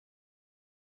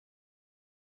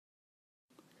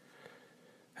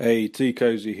Hey,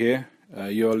 Teekosey here.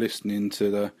 You're listening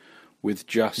to the With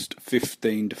Just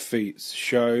 15 Defeats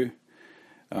show.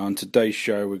 On today's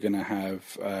show, we're going to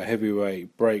have a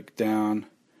heavyweight breakdown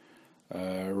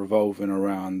revolving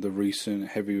around the recent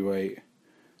heavyweight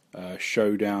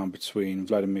showdown between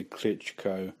Wladimir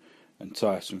Klitschko and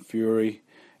Tyson Fury.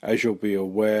 As you'll be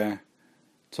aware,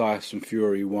 Tyson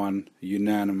Fury won a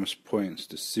unanimous points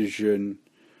decision,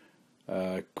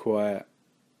 quite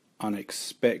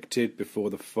unexpected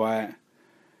before the fight.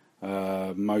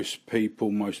 Most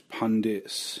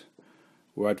pundits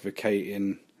were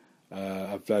advocating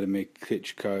a Wladimir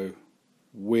Klitschko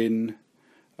win,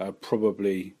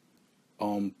 probably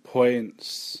on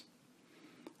points.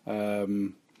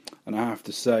 And I have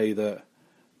to say that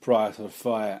prior to the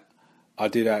fight, I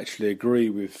did actually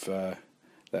agree with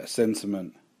that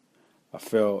sentiment. I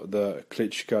felt that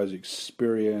Klitschko's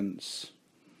experience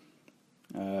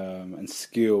and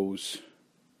skills,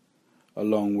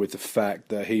 along with the fact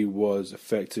that he was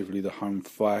effectively the home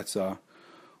fighter,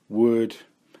 would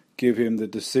give him the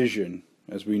decision.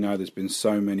 As we know, there's been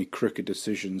so many cricket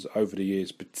decisions over the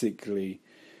years, particularly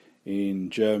in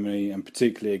Germany and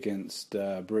particularly against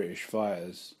British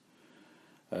fighters.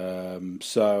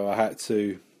 So I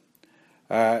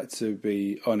had to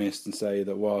be honest and say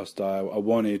that whilst I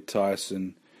wanted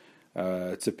Tyson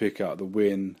to pick up the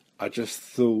win, I just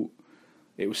thought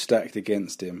it was stacked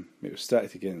against him.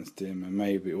 And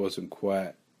maybe it wasn't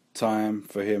quite time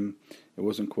for him. It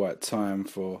wasn't quite time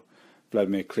for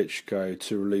Wladimir Klitschko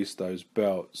to release those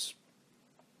belts.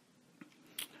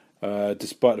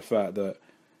 Despite the fact that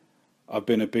I've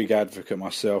been a big advocate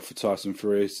myself for Tyson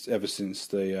Fury ever since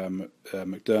the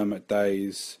McDermott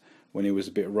days, when he was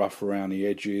a bit rough around the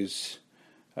edges.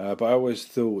 But I always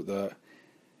thought that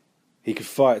he could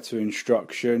fight to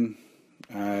instruction,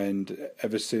 and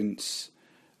ever since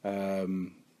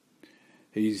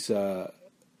he's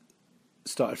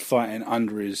started fighting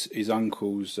under his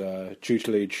uncle's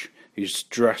tutelage, he's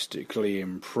drastically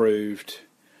improved,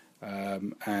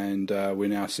 and we're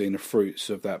now seeing the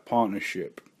fruits of that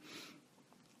partnership.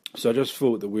 So I just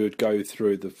thought that we would go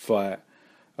through the fight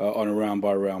on a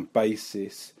round-by-round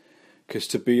basis, because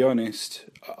to be honest,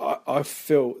 I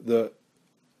felt that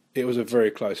it was a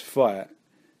very close fight,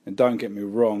 and don't get me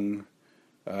wrong,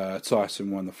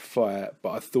 Tyson won the fight,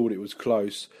 but I thought it was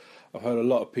close. I've heard a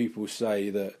lot of people say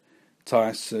that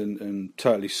Tyson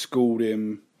totally schooled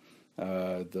him,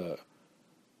 that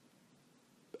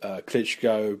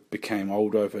Klitschko became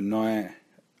old overnight.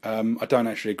 I don't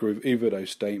actually agree with either of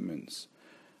those statements.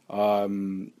 I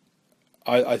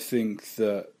think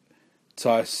that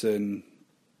Tyson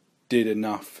did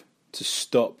enough to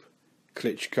stop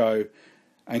Klitschko,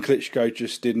 and Klitschko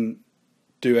just didn't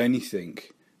do anything.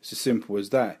 It's as simple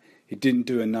as that. He didn't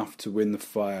do enough to win the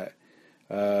fight.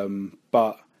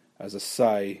 But, as I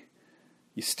say,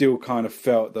 you still kind of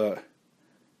felt that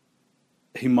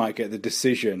he might get the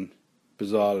decision,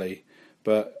 bizarrely.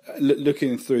 But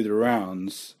looking through the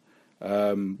rounds,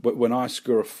 when I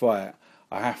score a fight,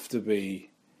 I have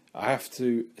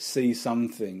to see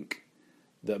something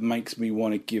that makes me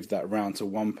want to give that round to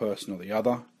one person or the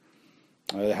other.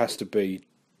 There has to be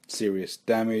serious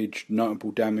damage,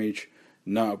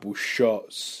 notable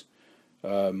shots,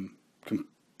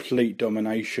 complete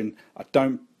domination. I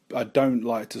don't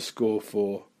like to score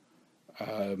for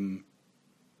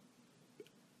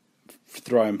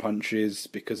throwing punches,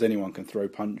 because anyone can throw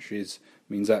punches.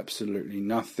 It means absolutely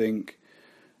nothing.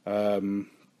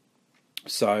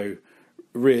 So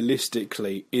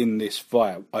realistically, in this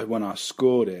fight, when I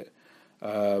scored it,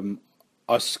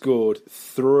 I scored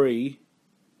three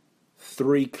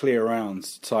clear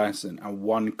rounds to Tyson and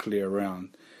one clear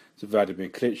round to Wladimir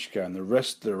Klitschko, and the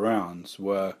rest of the rounds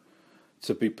were,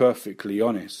 to be perfectly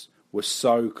honest, were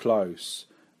so close.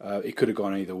 It could have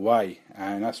gone either way,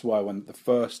 and that's why when the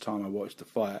first time I watched the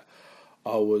fight,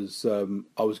 I was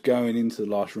going into the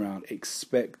last round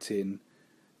expecting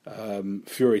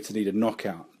Fury to need a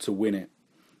knockout to win it,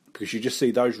 because you just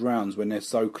see those rounds when they're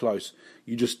so close,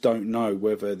 you just don't know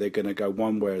whether they're going to go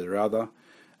one way or the other.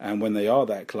 And when they are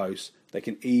that close, they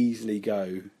can easily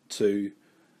go to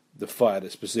the fighter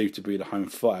that's perceived to be the home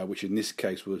fighter, which in this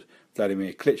case was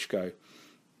Wladimir Klitschko.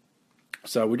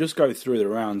 So we'll just go through the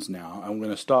rounds now. I'm going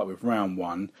to start with round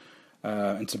one.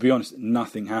 And to be honest,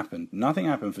 nothing happened. Nothing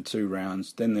happened for 2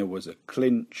 rounds. Then there was a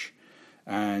clinch,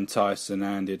 and Tyson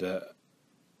landed a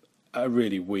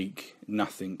really weak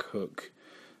nothing hook.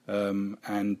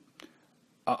 And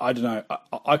I don't know,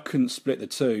 I couldn't split the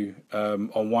two.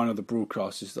 On one of the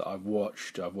broadcasts that I've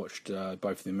watched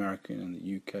both the American and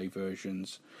the UK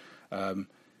versions.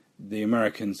 The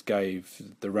Americans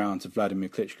gave the round to Wladimir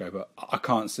Klitschko, but I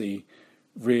can't see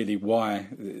really why.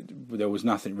 There was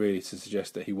nothing really to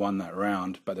suggest that he won that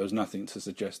round, but there was nothing to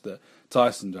suggest that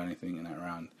Tyson did anything in that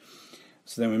round.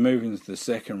 So then we move into the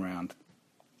second round,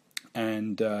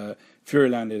 and Fury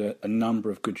landed a number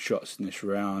of good shots in this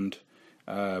round.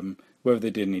 Whether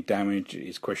they did any damage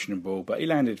is questionable, but he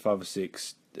landed 5 or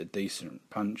 6 decent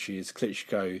punches.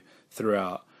 Klitschko threw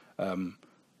out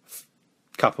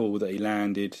couple that he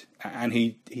landed, and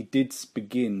he did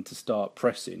begin to start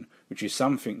pressing, which is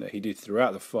something that he did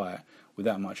throughout the fight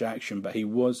without much action, but he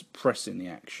was pressing the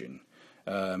action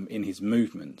in his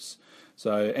movements.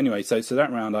 So anyway, so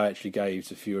that round I actually gave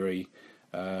to Fury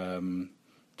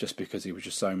just because he was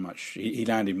just so much, he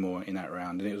landed more in that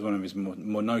round, and it was one of his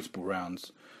more notable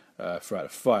rounds throughout the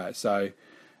fight. So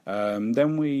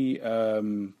then we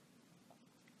move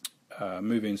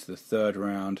into the third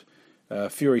round.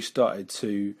 Fury started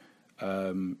to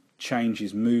change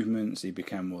his movements. He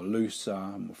became more looser,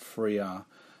 more freer.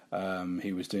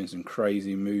 He was doing some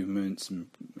crazy movements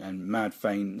and mad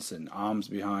feints and arms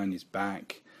behind his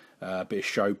back, a bit of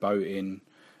showboating.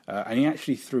 And he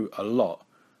actually threw a lot,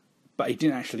 but he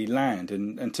didn't actually land.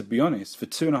 And to be honest, for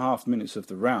 2.5 minutes of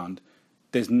the round,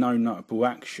 there's no notable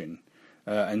action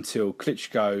until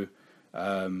Klitschko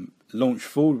launched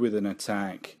forward with an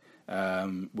attack,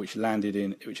 which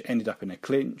ended up in a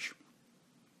clinch,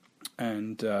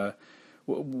 and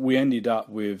we ended up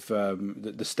with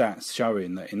the stats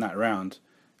showing that in that round,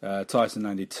 Tyson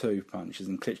landed 2 punches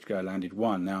and Klitschko landed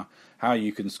 1. Now, how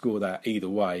you can score that either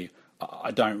way,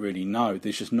 I don't really know.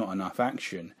 There's just not enough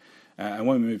action. And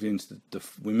when we moved into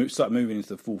started moving into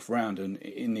the fourth round, and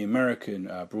in the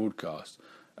American broadcast,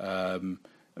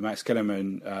 Max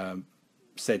Kellerman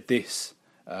said this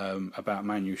about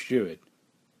Manuel Stewart.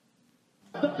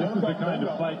 This is the kind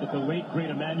of fight that the late, great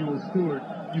Emanuel Stewart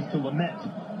used to lament,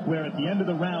 where at the end of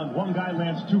the round, one guy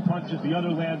lands 2 punches, the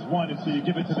other lands 1, and so you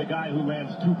give it to the guy who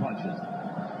lands 2 punches.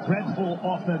 Dreadful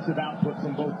offensive output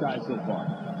from both guys so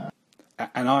far.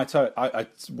 And I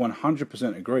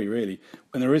 100% agree, really.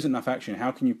 When there isn't enough action,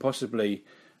 how can you possibly,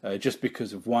 just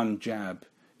because of one jab,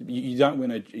 you don't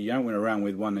win a round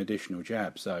with one additional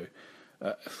jab. So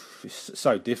it's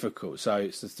so difficult. So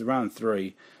it's the round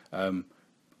 3.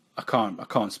 I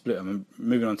can't split them.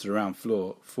 Moving on to the round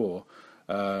 4.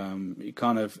 It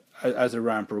kind of, as the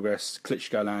round progressed,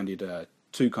 Klitschko landed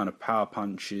 2 kind of power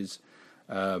punches,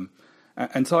 and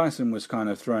Tyson was kind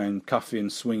of throwing cuffing,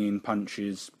 swinging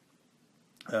punches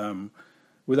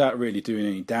without really doing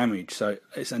any damage. So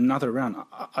it's another round.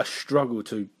 I struggle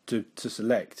to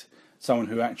select someone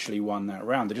who actually won that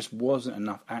round. There just wasn't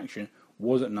enough action,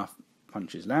 wasn't enough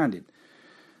punches landed.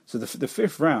 So the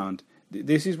fifth round,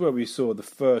 this is where we saw the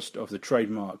first of the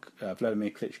trademark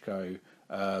Wladimir Klitschko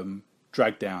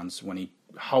drag downs, when he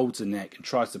holds the neck and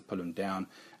tries to pull him down.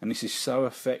 And this is so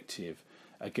effective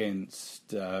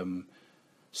against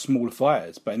smaller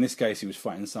fighters. But in this case, he was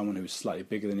fighting someone who was slightly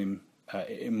bigger than him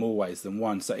in more ways than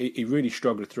one. So he really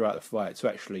struggled throughout the fight to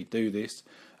actually do this.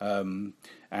 And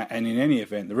in any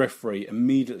event, the referee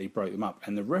immediately broke them up.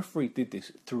 And the referee did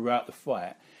this throughout the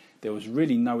fight. There was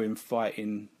really no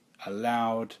infighting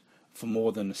allowed for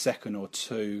more than a second or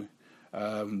 2,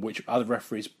 which other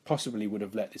referees possibly would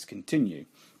have let this continue.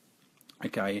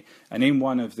 Okay, and in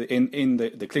one of the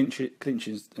the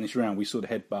clinches in this round, we saw the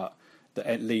headbutt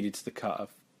that leaded to the cut of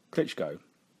Klitschko.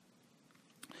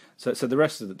 So the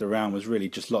rest of the round was really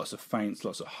just lots of feints,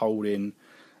 lots of holding,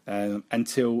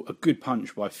 until a good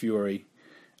punch by Fury,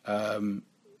 about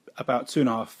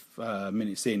 2.5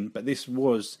 minutes in. But this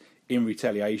was in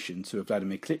retaliation to a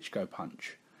Wladimir Klitschko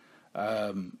punch.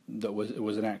 That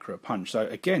was an accurate punch. So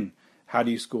again, how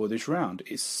do you score this round?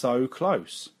 It's so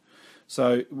close.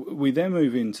 So we then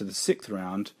move into the 6th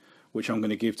round, which I'm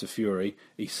going to give to Fury.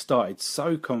 He started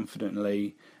so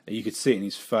confidently. You could see it in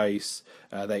his face.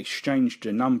 They exchanged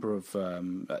a number of...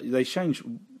 they exchanged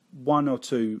 1 or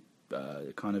 2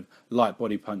 kind of light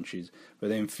body punches, but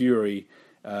then Fury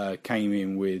came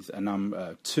in with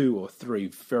a 2 or 3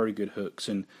 very good hooks,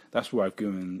 and that's where I've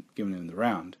given him the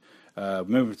round.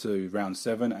 Moving to round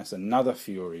 7, that's another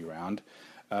Fury round,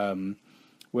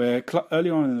 where early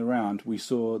on in the round we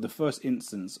saw the first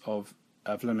instance of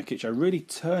Wladimir Klitschko really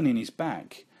turning his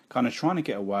back, kind of trying to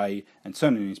get away and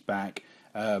turning his back,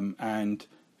 and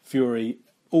Fury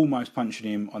almost punching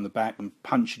him on the back and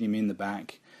punching him in the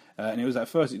back, and it was that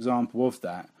first example of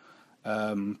that.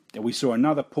 We saw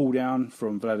another pull down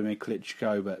from Wladimir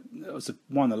Klitschko, but it was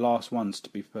one of the last ones, to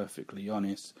be perfectly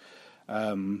honest.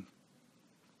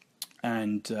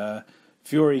 And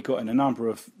Fury got in a number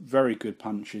of very good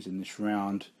punches in this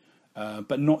round,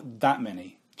 but not that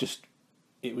many.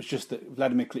 It was just that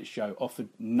Wladimir Klitschko offered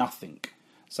nothing.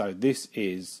 So this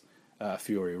is a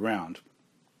Fury round.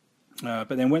 But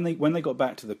then when they got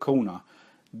back to the corner,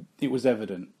 it was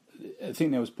evident. I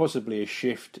think there was possibly a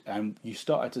shift, and you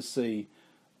started to see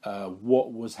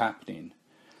what was happening.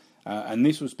 And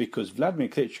this was because Wladimir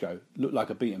Klitschko looked like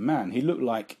a beaten man. He looked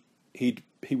like he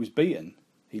was beaten.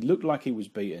 He looked like he was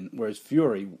beaten, whereas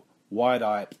Fury,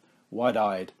 wide-eyed,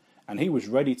 and he was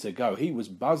ready to go. He was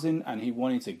buzzing, and he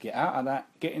wanted to get out of that,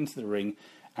 get into the ring,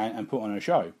 and put on a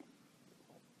show.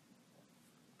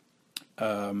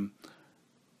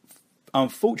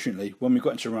 Unfortunately, when we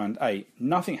got into round 8,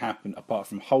 nothing happened apart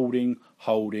from holding,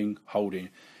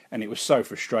 and it was so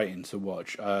frustrating to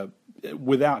watch.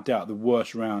 Without doubt, the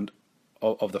worst round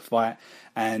of the fight.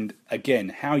 And again,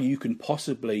 how you can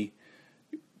possibly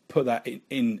put that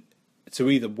in to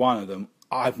either one of them,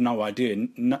 I have no idea.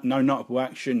 No notable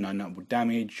action, no notable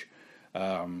damage.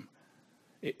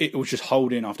 It was just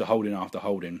holding after holding after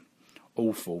holding,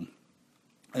 awful.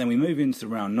 And then we move into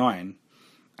round 9,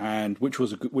 and which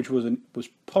was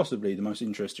possibly the most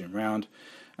interesting round,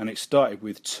 and it started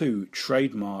with 2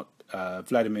 trademark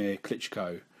Wladimir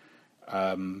Klitschko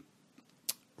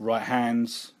right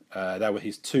hands. They were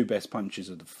his 2 best punches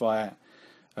of the fight.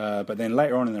 But then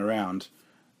later on in the round,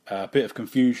 a bit of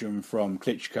confusion from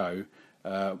Klitschko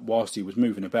whilst he was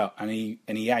moving about, and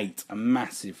he ate a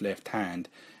massive left hand,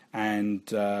 and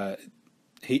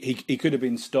he could have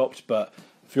been stopped, but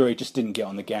Fury just didn't get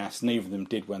on the gas. Neither of them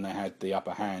did when they had the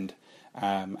upper hand,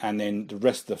 and then the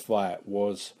rest of the fight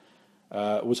was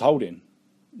holding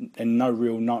and no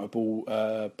real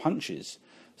notable punches.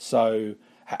 So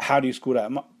how do you score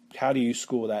that? How do you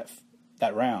score that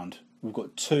round? We've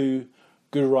got 2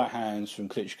 good right hands from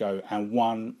Klitschko and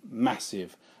 1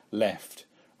 massive left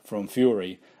from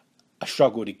Fury. I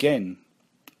struggled again.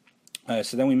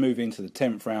 So then we move into the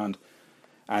 10th round,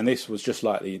 and this was just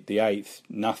like the 8th,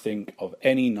 nothing of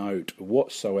any note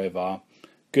whatsoever.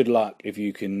 Good luck if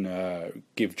you can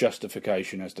give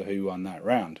justification as to who won that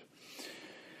round.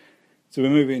 So we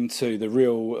move into the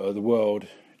world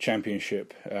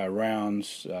championship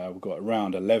rounds. We've got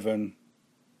round 11,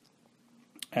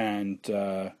 and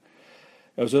there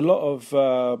was a lot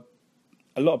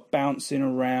of bouncing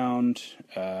around,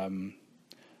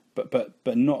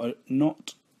 but not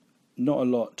a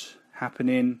lot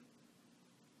happening.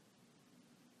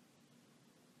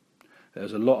 There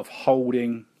was a lot of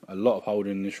holding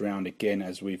in this round again,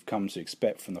 as we've come to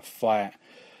expect from the fight.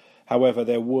 However,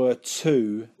 there were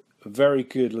 2 very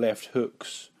good left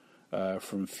hooks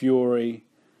from Fury,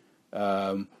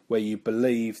 where you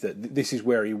believe that this is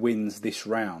where he wins this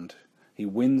round. He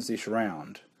wins this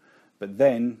round, but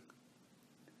then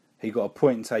he got a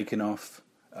point taken off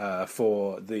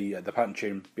for the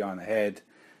punching behind the head,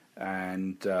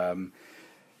 and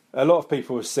a lot of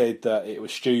people have said that it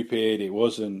was stupid, it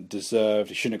wasn't deserved,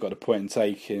 he shouldn't have got a point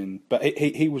taken. But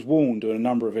he was warned on a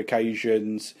number of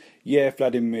occasions. Yeah,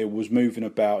 Wladimir was moving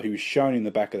about, he was showing in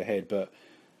the back of the head, but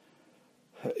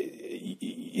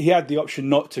he had the option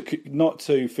not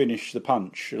to finish the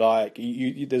punch. Like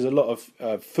there's a lot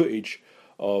of footage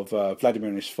of Wladimir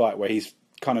in this fight where he's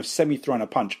kind of semi-thrown a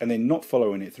punch and then not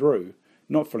following it through.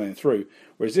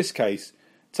 Whereas this case,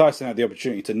 Tyson had the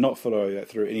opportunity to not follow that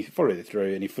through, and he followed it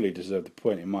through, and he fully deserved the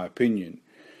point, in my opinion.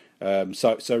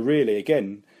 So really,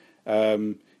 again,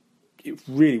 it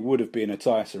really would have been a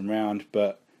Tyson round,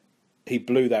 but he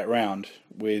blew that round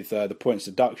with the points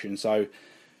deduction. So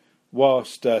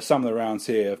whilst some of the rounds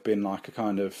here have been like a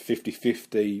kind of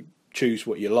 50-50, choose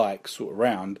what you like sort of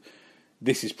round,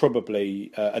 this is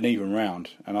probably an even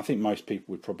round, and I think most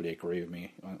people would probably agree with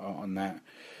me on that.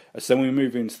 So we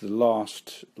move into the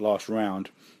last round,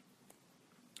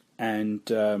 and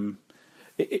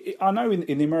I know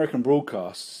in the American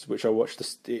broadcasts, which I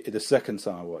watched the second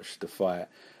time I watched the fight,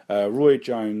 Roy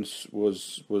Jones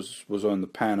was on the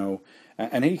panel,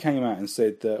 and he came out and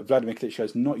said that Wladimir Klitschko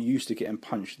is not used to getting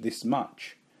punched this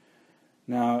much.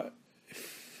 Now,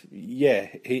 yeah,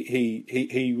 he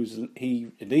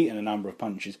had eaten a number of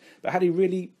punches, but had he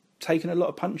really taken a lot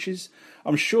of punches?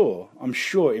 I'm sure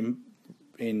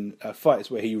in fights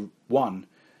where he won,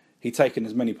 he'd taken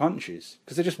as many punches,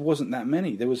 because there just wasn't that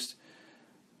many. There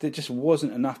just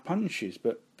wasn't enough punches.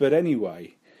 But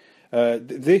anyway,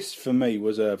 this for me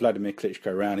was a Wladimir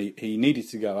Klitschko round. He needed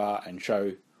to go out and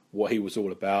show what he was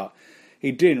all about.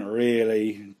 He didn't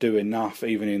really do enough,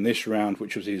 even in this round,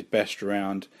 which was his best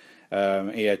round.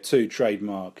 He had 2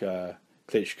 trademark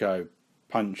Klitschko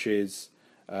punches.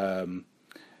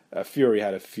 Fury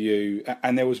had a few,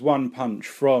 and there was one punch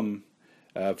from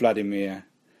Wladimir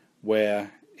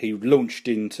where he launched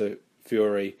into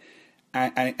Fury,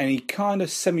 and he kind of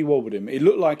semi-wobbled him. It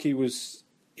looked like it was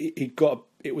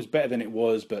better than it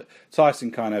was, but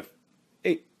Tyson kind of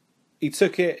he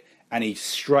took it and he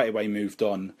straight away moved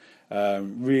on,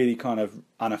 really kind of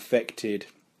unaffected.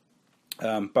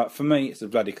 But for me, it's a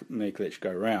Wladimir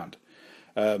Klitschko round.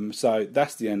 So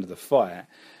that's the end of the fight,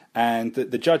 and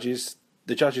the judges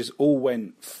all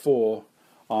went for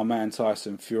our man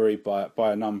Tyson Fury by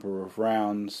a number of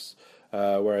rounds.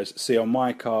 Whereas, see, on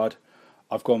my card,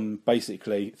 I've gone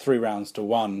basically 3 rounds to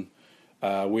 1,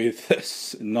 with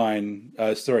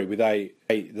with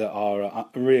eight that are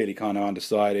really kind of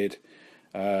undecided.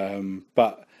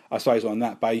 But I suppose on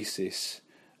that basis,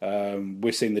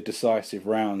 we're seeing the decisive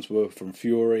rounds were from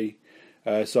Fury,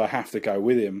 so I have to go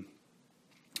with him.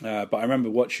 But I remember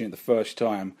watching it the first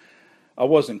time, I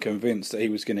wasn't convinced that he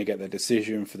was going to get the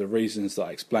decision for the reasons that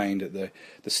I explained at the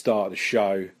start of the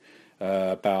show,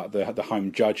 about the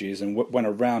home judges. And when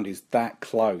a round is that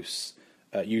close,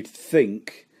 you'd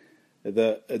think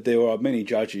that there are many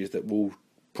judges that will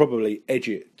probably edge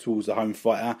it towards the home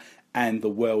fighter and the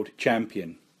world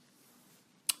champion.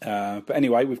 But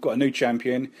anyway, we've got a new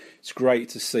champion. It's great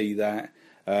to see that.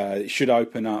 It should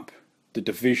open up the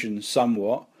division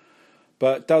somewhat.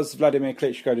 But does Wladimir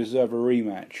Klitschko deserve a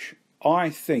rematch?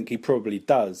 I think he probably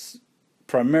does,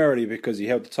 primarily because he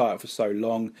held the title for so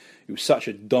long. He was such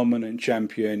a dominant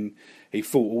champion. He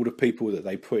fought all the people that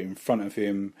they put in front of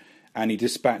him, and he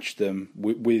dispatched them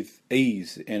with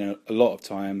ease in a lot of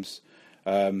times.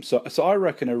 So I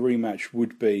reckon a rematch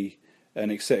would be an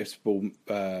acceptable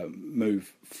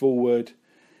move forward.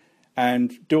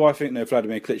 And do I think that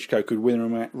Wladimir Klitschko could win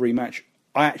a rematch?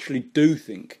 I actually do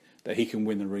think that he can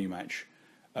win the rematch.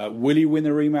 Will he win the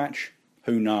rematch?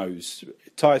 Who knows?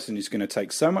 Tyson is going to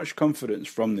take so much confidence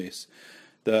from this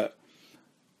that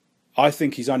I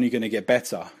think he's only going to get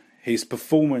better. His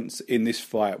performance in this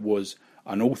fight was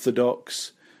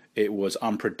unorthodox. It was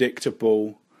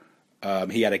unpredictable.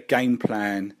 He had a game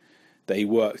plan that he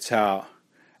worked out,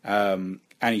 and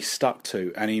he stuck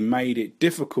to, and he made it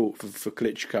difficult for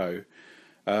Klitschko.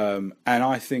 And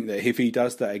I think that if he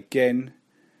does that again,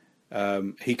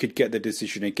 he could get the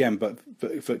decision again. But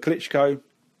for Klitschko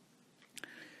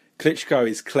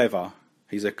is clever.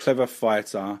 He's a clever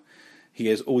fighter. He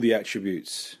has all the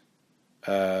attributes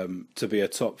to be a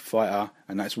top fighter,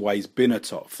 and that's why he's been a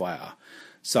top fighter.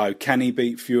 So can he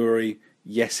beat Fury?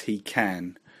 Yes, he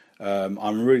can.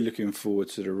 I'm really looking forward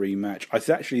to the rematch.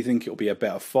 I actually think it'll be a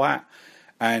better fight,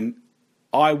 and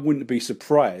I wouldn't be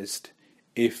surprised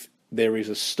if there is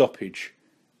a stoppage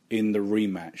in the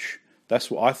rematch. That's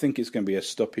what I think. It's going to be a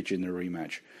stoppage in the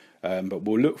rematch. But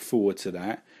we'll look forward to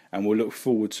that, and we'll look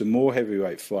forward to more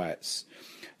heavyweight fights.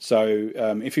 So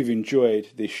if you've enjoyed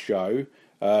this show,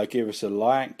 give us a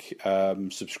like,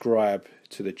 subscribe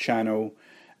to the channel,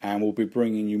 and we'll be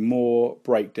bringing you more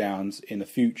breakdowns in the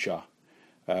future.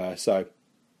 So,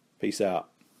 peace out.